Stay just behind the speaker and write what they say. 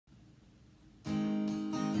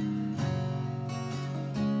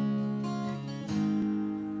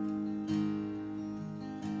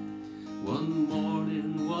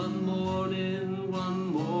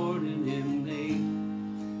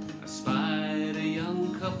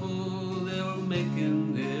couple, they were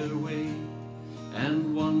making their way,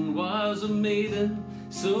 and one was a maiden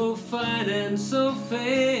so fine and so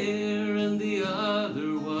fair, and the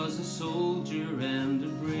other was a soldier and a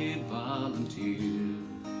brave volunteer.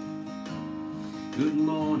 Good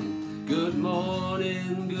morning, good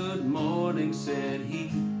morning, good morning, said he,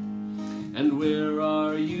 and where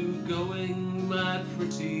are you going, my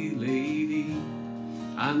pretty lady?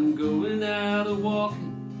 I'm going out a-walking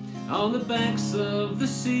on the banks of the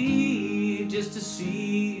sea, just to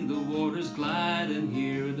see the waters glide and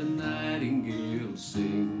hear the nightingale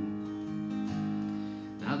sing.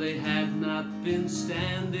 Now they had not been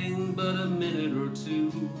standing but a minute or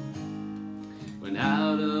two, when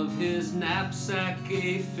out of his knapsack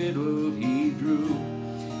a fiddle he drew,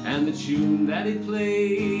 and the tune that he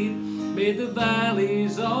played made the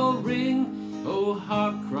valleys all ring. Oh,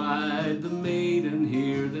 hark, cried the maiden,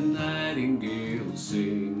 hear the nightingale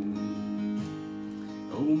sing.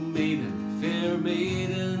 Oh, maiden, fair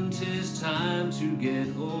maiden, 'tis time to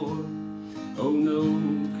get o'er. Oh no,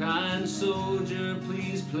 kind soldier,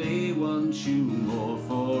 please play one tune more,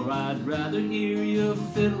 for I'd rather hear your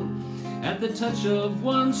fiddle at the touch of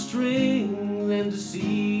one string than to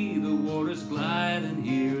see the waters glide and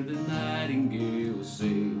hear the nightingale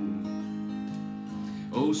sing.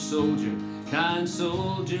 Oh soldier, kind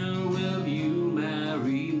soldier, will you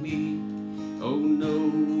marry me? Oh no,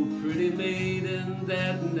 pretty maiden,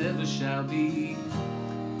 that never shall be.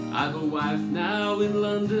 I've a wife now in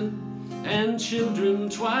London, and children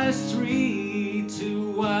twice three,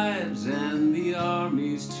 2 wives, and the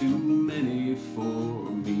army's too many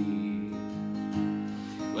for me.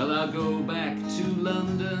 Well, I'll go back to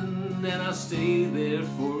London, and I'll stay there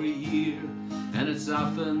for a year, and it's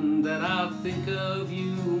often that I'll think of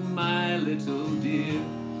you, my little dear.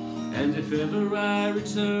 And if ever I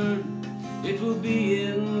return, it will be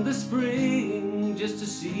in the spring, just to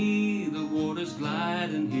see the waters glide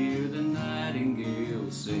and hear the nightingale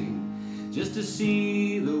sing. Just to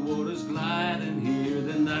see the waters glide and hear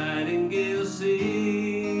the nightingale